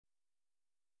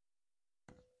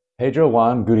Pedro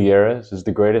Juan Gutiérrez is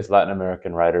the greatest Latin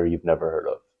American writer you've never heard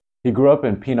of. He grew up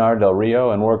in Pinar del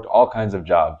Rio and worked all kinds of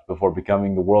jobs before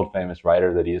becoming the world-famous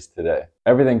writer that he is today.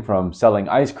 Everything from selling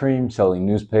ice cream, selling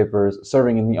newspapers,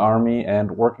 serving in the army,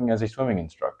 and working as a swimming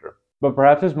instructor. But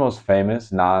perhaps his most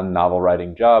famous non-novel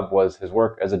writing job was his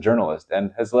work as a journalist,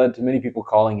 and has led to many people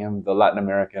calling him the Latin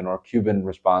American or Cuban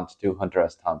response to Hunter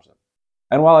S. Thompson.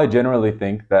 And while I generally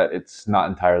think that it's not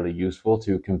entirely useful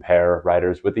to compare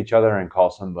writers with each other and call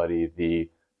somebody the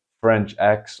French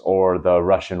X or the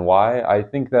Russian Y, I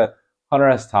think that Hunter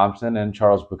S. Thompson and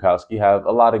Charles Bukowski have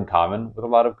a lot in common with a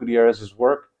lot of Gutierrez's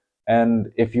work,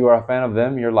 and if you are a fan of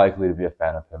them, you're likely to be a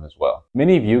fan of him as well.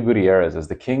 Many view Gutierrez as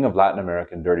the king of Latin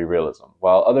American dirty realism,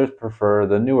 while others prefer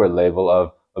the newer label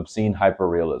of obscene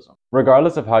hyperrealism.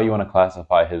 Regardless of how you want to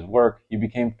classify his work, he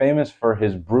became famous for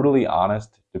his brutally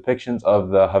honest depictions of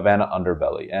the Havana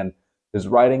underbelly and his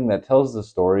writing that tells the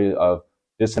story of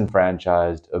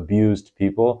disenfranchised, abused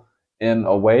people in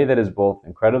a way that is both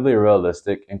incredibly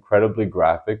realistic, incredibly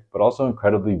graphic, but also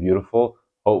incredibly beautiful,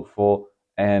 hopeful,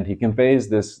 and he conveys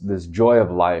this joy of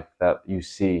life that you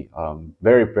see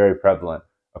very, very prevalent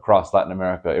across Latin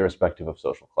America, irrespective of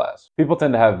social class. People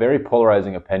tend to have very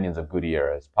polarizing opinions of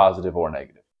Gutierrez, positive or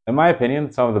negative. In my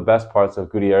opinion, some of the best parts of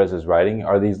Gutierrez's writing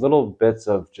are these little bits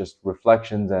of just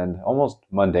reflections and almost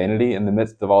mundanity in the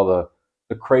midst of all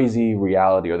the crazy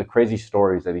reality or the crazy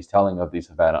stories that he's telling of these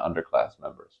Havana underclass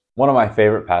members. One of my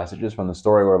favorite passages from the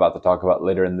story we're about to talk about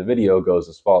later in the video goes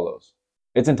as follows.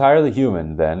 It's entirely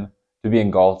human, then, to be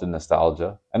engulfed in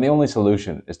nostalgia, and the only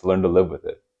solution is to learn to live with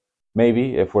it.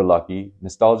 Maybe, if we're lucky,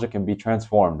 nostalgia can be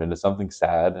transformed into something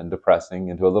sad and depressing,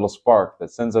 into a little spark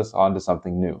that sends us on to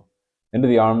something new, into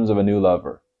the arms of a new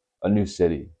lover, a new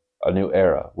city, a new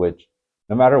era, which,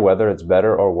 no matter whether it's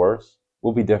better or worse,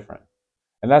 will be different.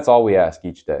 And that's all we ask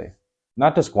each day.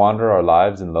 Not to squander our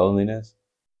lives in loneliness,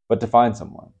 but to find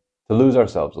someone, to lose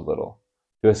ourselves a little,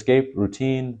 to escape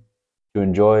routine, to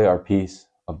enjoy our piece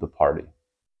of the party.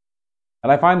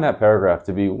 And I find that paragraph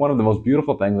to be one of the most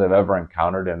beautiful things I've ever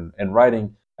encountered in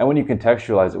writing. And when you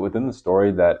contextualize it within the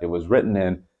story that it was written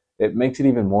in, it makes it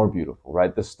even more beautiful,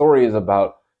 right? The story is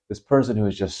about this person who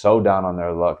is just so down on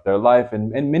their luck. Their life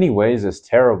in many ways is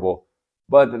terrible,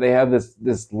 but they have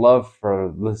this love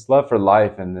for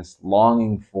life and this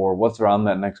longing for what's around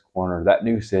that next corner, that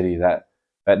new city, that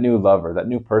new lover, that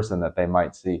new person that they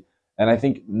might see. And I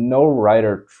think no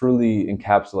writer truly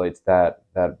encapsulates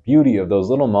that beauty of those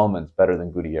little moments better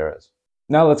than Gutierrez.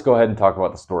 Now let's go ahead and talk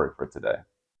about the story for today.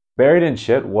 Buried in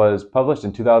Shit was published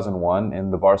in 2001 in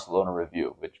the Barcelona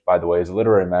Review, which, by the way, is a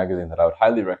literary magazine that I would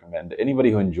highly recommend to anybody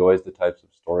who enjoys the types of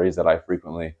stories that I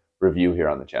frequently review here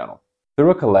on the channel.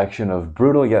 Through a collection of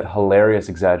brutal yet hilarious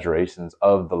exaggerations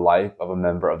of the life of a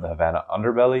member of the Havana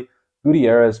underbelly,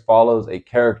 Gutierrez follows a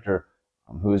character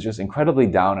who is just incredibly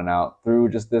down and out through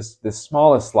just this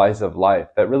smallest slice of life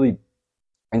that really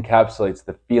encapsulates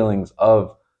the feelings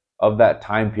of that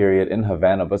time period in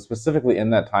Havana, but specifically in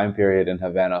that time period in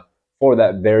Havana for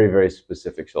that very, very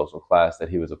specific social class that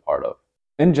he was a part of.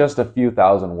 In just a few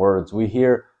thousand words, we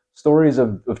hear stories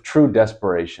of true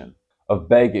desperation, of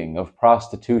begging, of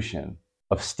prostitution,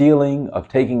 of stealing, of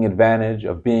taking advantage,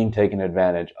 of being taken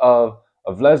advantage of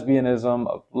lesbianism,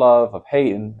 of love, of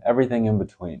hate, and everything in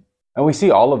between. And we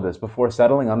see all of this before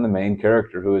settling on the main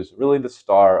character, who is really the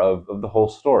star of the whole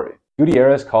story.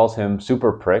 Gutierrez calls him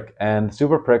Super Prick, and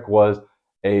Super Prick was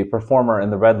a performer in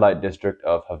the red light district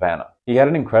of Havana. He had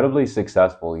an incredibly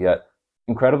successful yet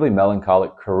incredibly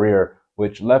melancholic career,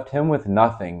 which left him with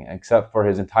nothing except for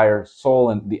his entire soul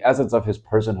and the essence of his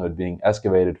personhood being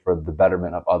excavated for the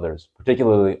betterment of others,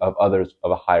 particularly of others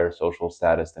of a higher social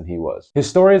status than he was. His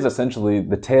story is essentially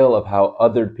the tale of how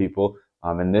othered people,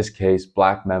 in this case,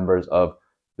 black members of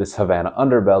this Havana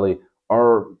underbelly,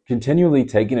 are continually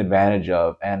taken advantage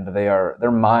of, and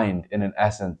they're mined in an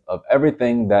essence of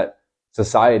everything that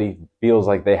society feels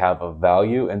like they have of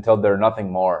value until they're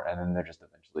nothing more, and then they're just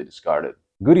eventually discarded.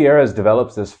 Gutierrez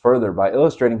develops this further by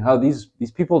illustrating how these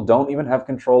people don't even have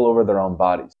control over their own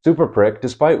bodies. Super Prick,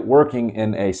 despite working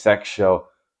in a sex show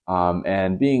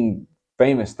and being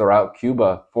famous throughout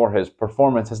Cuba for his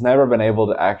performance, has never been able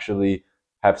to actually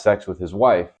have sex with his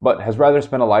wife, but has rather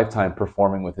spent a lifetime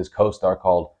performing with his co-star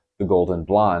called the Golden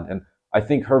Blonde. And I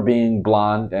think her being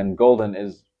blonde and golden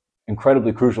is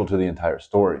incredibly crucial to the entire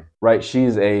story, right?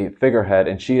 She's a figurehead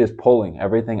and she is pulling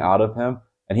everything out of him,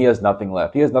 and he has nothing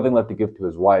left. He has nothing left to give to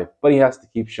his wife, but he has to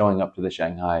keep showing up to the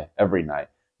Shanghai every night.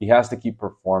 He has to keep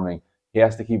performing. He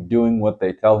has to keep doing what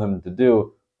they tell him to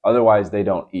do. Otherwise, they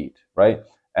don't eat, right?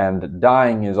 And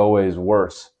dying is always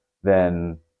worse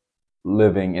than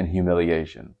living in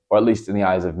humiliation, or at least in the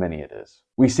eyes of many it is.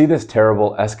 We see this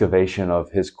terrible excavation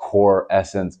of his core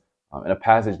essence in a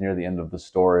passage near the end of the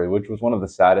story, which was one of the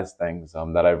saddest things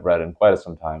that I've read in quite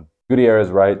some time. Gutierrez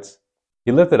writes,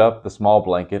 "He lifted up the small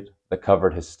blanket that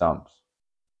covered his stumps.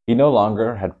 He no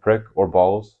longer had prick or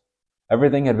balls.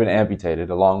 Everything had been amputated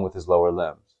along with his lower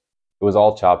limbs. It was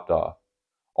all chopped off,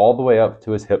 all the way up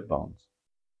to his hip bones.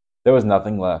 There was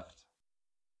nothing left.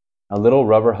 A little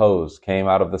rubber hose came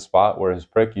out of the spot where his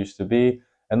prick used to be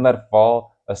and let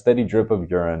fall a steady drip of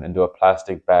urine into a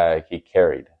plastic bag he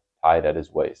carried, tied at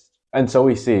his waist." And so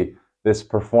we see this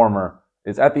performer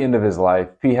is at the end of his life.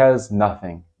 He has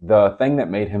nothing. The thing that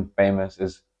made him famous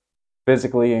is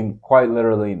physically and quite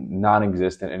literally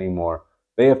non-existent anymore.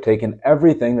 They have taken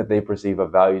everything that they perceive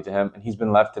of value to him, and he's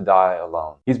been left to die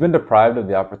alone. He's been deprived of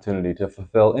the opportunity to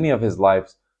fulfill any of his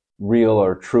life's real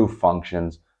or true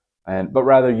functions, but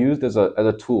rather used as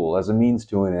a tool, as a means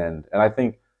to an end. And I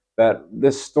think that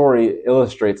this story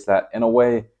illustrates that in a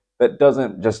way that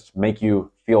doesn't just make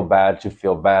you feel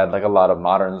bad like a lot of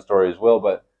modern stories will,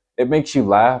 but it makes you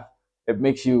laugh. It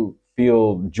makes you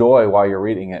feel joy while you're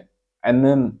reading it. And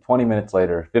then 20 minutes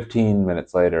later, 15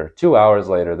 minutes later, 2 hours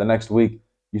later, the next week,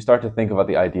 you start to think about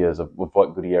the ideas of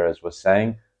what Gutierrez was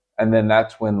saying. And then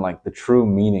that's when like the true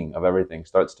meaning of everything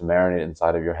starts to marinate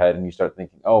inside of your head. And you start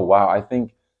thinking, oh, wow, I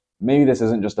think maybe this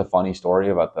isn't just a funny story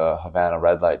about the Havana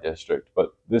red light district,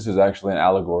 but this is actually an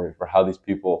allegory for how these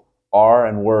people are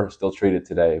and were still treated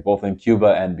today, both in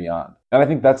Cuba and beyond. And I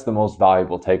think that's the most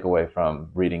valuable takeaway from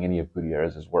reading any of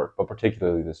Gutierrez's work, but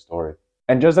particularly this story.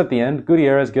 And just at the end,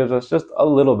 Gutierrez gives us just a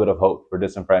little bit of hope for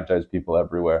disenfranchised people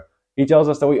everywhere. He tells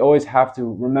us that we always have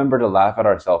to remember to laugh at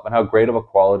ourselves and how great of a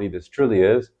quality this truly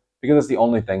is, because it's the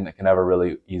only thing that can ever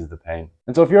really ease the pain.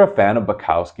 And so if you're a fan of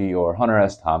Bukowski or Hunter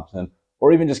S. Thompson,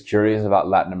 or even just curious about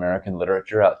Latin American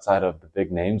literature outside of the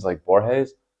big names like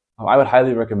Borges, I would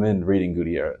highly recommend reading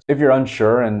Gutierrez. If you're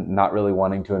unsure and not really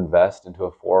wanting to invest into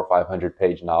a 400 or 500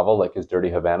 page novel like his Dirty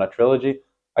Havana trilogy,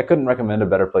 I couldn't recommend a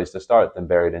better place to start than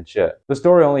Buried in Shit. The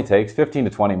story only takes 15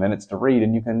 to 20 minutes to read,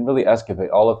 and you can really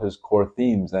excavate all of his core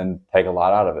themes and take a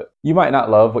lot out of it. You might not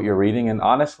love what you're reading, and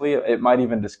honestly, it might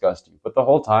even disgust you, but the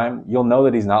whole time, you'll know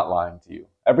that he's not lying to you.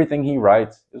 Everything he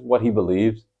writes is what he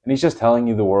believes, and he's just telling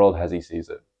you the world as he sees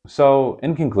it. So,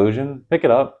 in conclusion, pick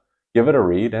it up, give it a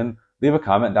read, and leave a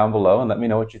comment down below and let me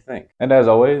know what you think. And as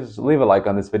always, leave a like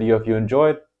on this video if you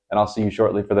enjoyed, and I'll see you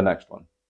shortly for the next one.